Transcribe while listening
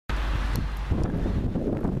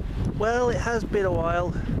Well, it has been a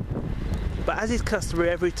while, but as is customary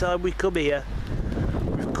every time we come here,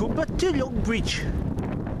 we've come back to Longbridge.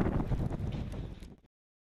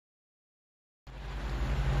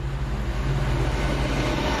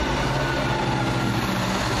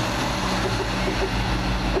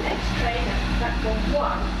 The next train at platform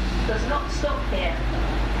 1 does not stop here.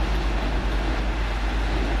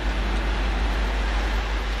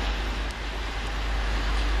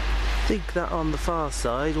 I think that on the far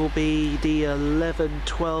side will be the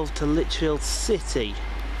 11:12 to Lichfield City,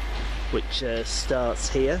 which starts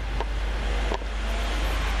here.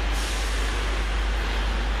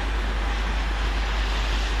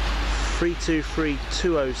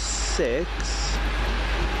 (323-206).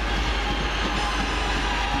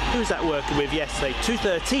 Who was that working with yesterday?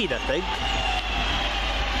 213, I think.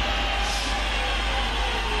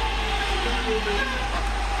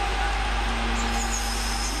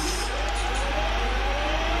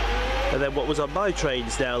 And then what was on my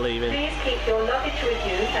train's now leaving. Please keep your luggage with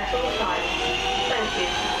you at all times. Thank you.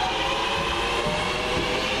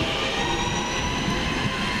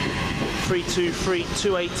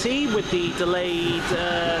 323-218 with the delayed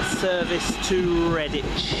service to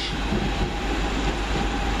Redditch.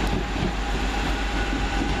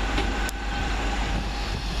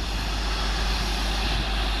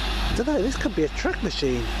 I don't know, this could be a track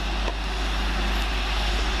machine.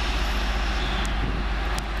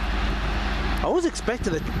 I was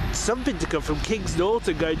expecting something to come from King's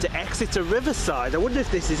Norton going to Exeter Riverside. I wonder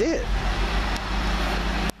if this is it.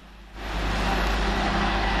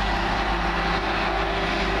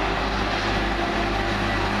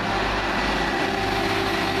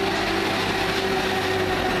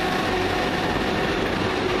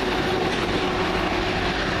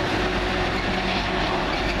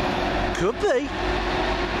 Could be.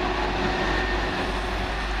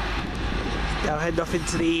 Now heading off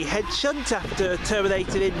into the head shunt after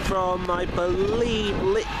terminating in from, I believe,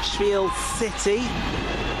 Lichfield City.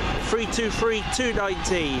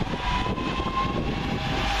 323-219.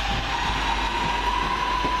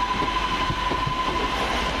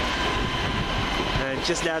 And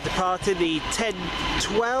just now departing the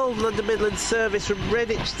 10:12 London Midland service from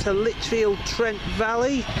Redditch to Lichfield Trent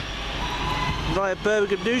Valley via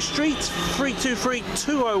Birmingham New Street.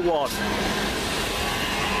 323-201.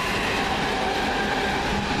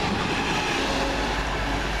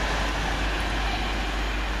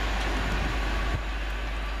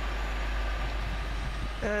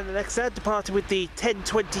 And the next ad departing with the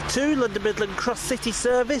 10:22 London Midland Cross City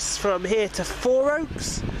service from here to Four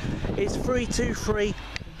Oaks is 323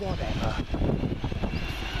 whatever.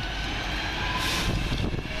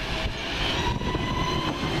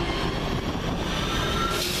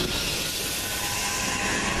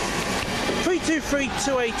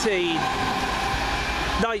 (323-218)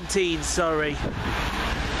 19, sorry.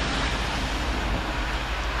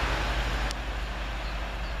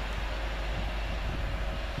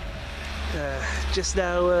 Just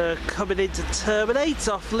now coming in to terminate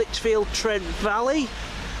off Lichfield Trent Valley.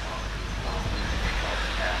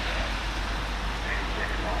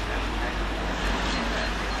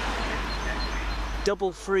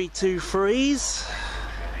 Double 323s.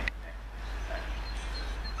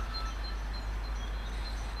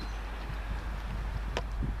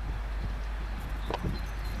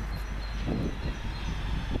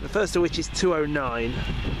 The first of which is 209.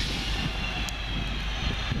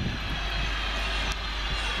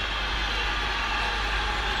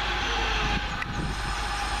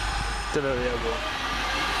 Don't know the other one.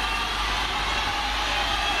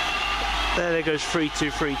 There goes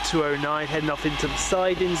 323-209, heading off into the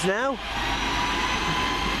sidings now.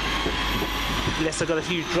 Unless I got a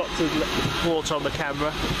few drops of water on the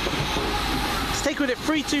camera. Let's take with it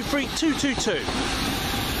 323-222.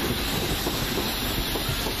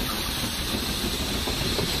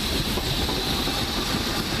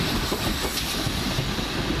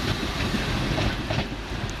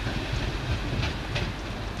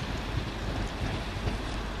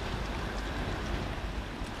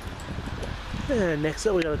 Next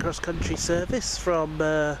up we got a cross-country service from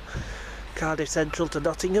Cardiff Central to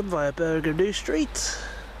Nottingham via Birmingham New Street.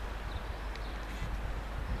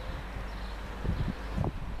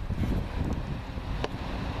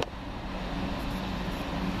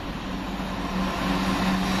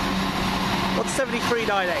 On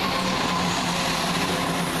 7398.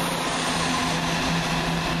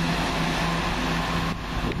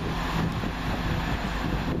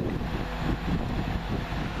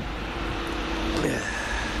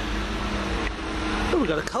 We've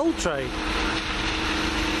got a coal train.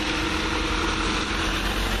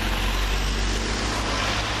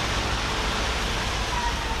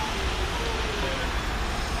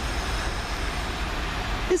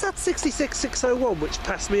 Is that 66601 which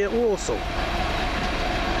passed me at Walsall?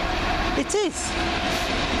 It is.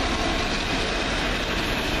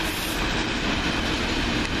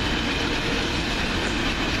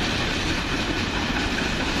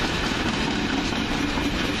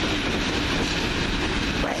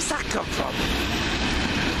 Where's that come from?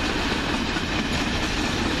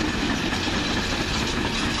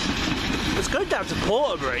 It's going down to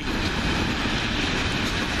Porterbury.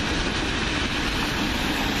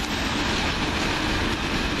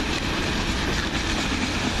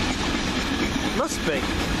 Must be.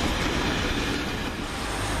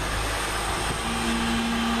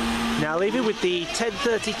 Now leaving with the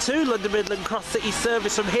 10:32 London Midland Cross City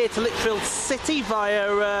service from here to Lichfield City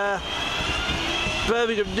via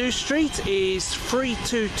Birmingham New Street is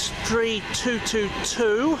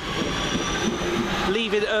 323222.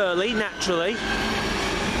 Leaving early, naturally.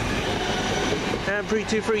 And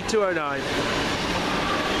 323209.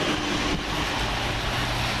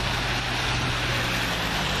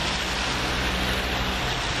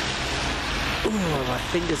 Oh, my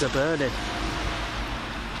fingers are burning.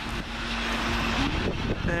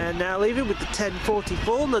 And now leaving with the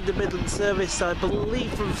 10:44 London Midland service, I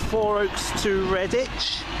believe from Four Oaks to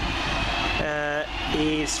Redditch,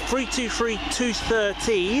 is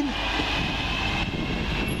 323213.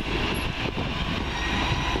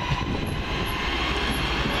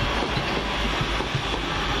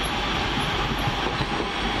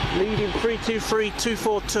 Leading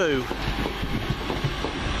 323242.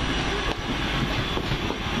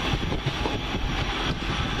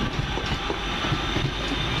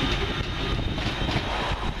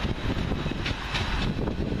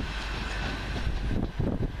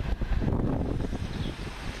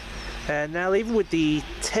 And now leaving with the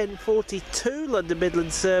 10:42 London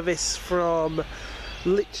Midland service from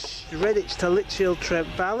Redditch to Lichfield Trent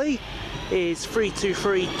Valley is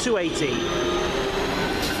 323280.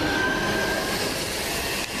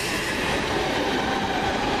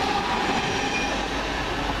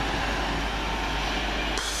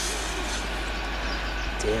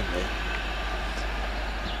 Damn it.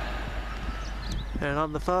 And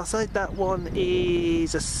on the far side, that one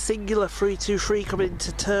is a singular 323 coming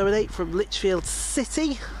to terminate from Lichfield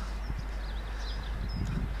City.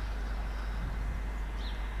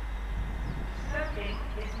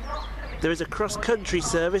 There is a cross-country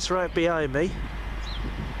service right behind me.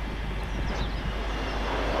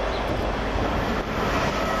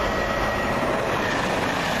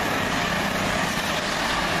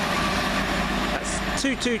 That's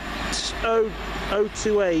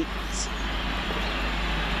 220028.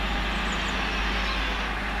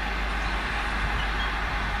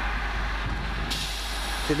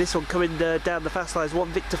 This one coming down the fast line is 1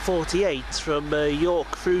 Victor 48 from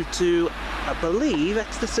York through to, I believe,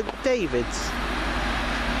 Exeter St Davids.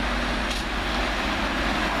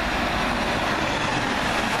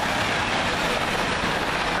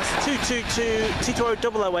 That's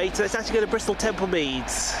 22008, so it's actually going to Bristol Temple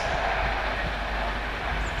Meads.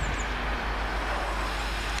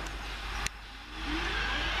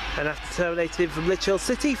 And after terminating from Lichfield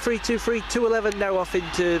City, 323211 now off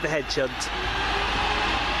into the hedge hunt.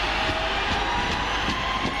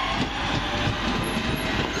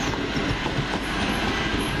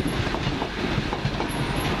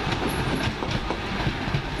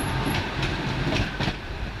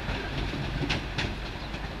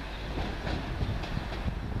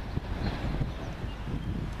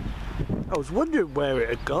 I was wondering where it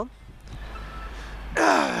had gone.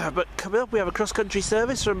 But coming up we have a cross-country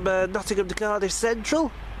service from Nottingham to Cardiff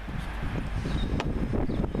Central.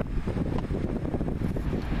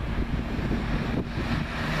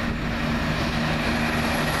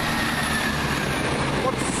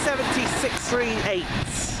 What's 7638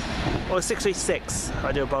 or 636?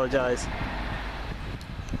 I do apologise.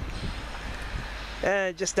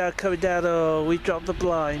 And just now coming down. Oh, we've dropped the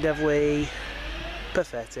blind, have we?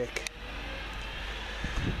 Pathetic.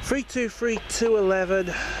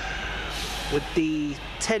 323211 with the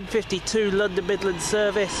 10:52 London Midland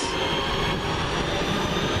service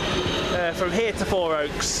from here to Four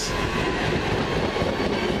Oaks.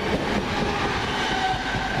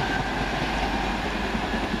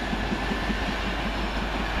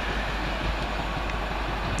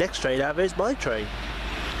 Next train out is my train.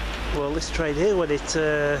 Well, this train here, when it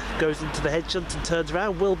goes into the hedge hunt and turns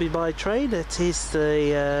around, will be my train. It is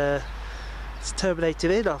the it's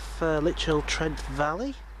terminated in off Lichfield Trent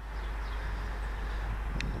Valley.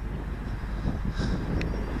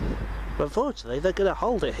 But unfortunately, they're going to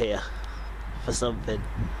hold it here for something.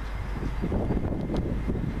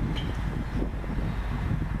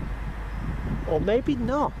 Or maybe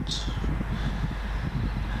not.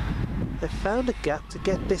 They found a gap to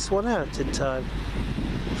get this one out in time.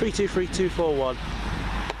 323241.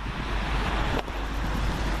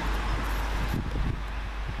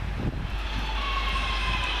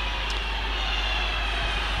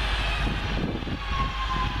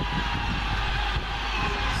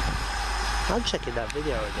 I'm checking that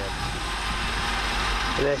video again.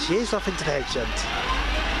 And there she is, off into the hedge hunt.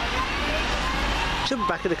 She'll be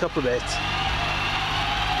back in a couple of minutes.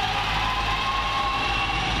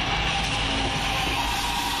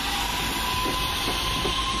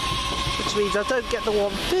 Which means I don't get the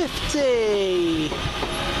 150.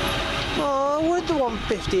 Oh, I would the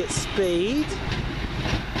 150 at speed.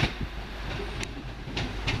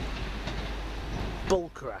 Bull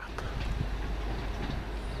crap.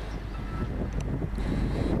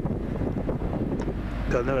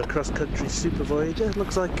 Got another cross-country Super Voyager.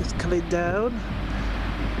 Looks like it's coming down.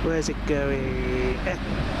 Where's it going?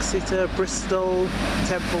 Exeter, Bristol,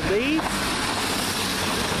 Temple Mead.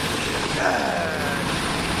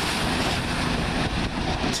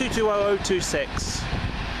 220026.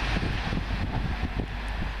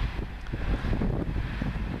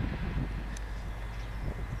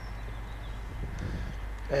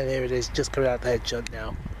 And here it is, just coming out the hedge hunt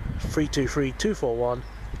now. 323241.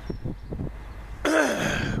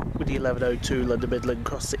 With the 1102 London Midland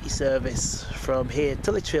Cross City service from here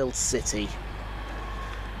to Lichfield City.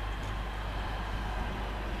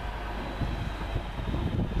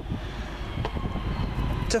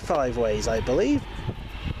 To Five Ways, I believe.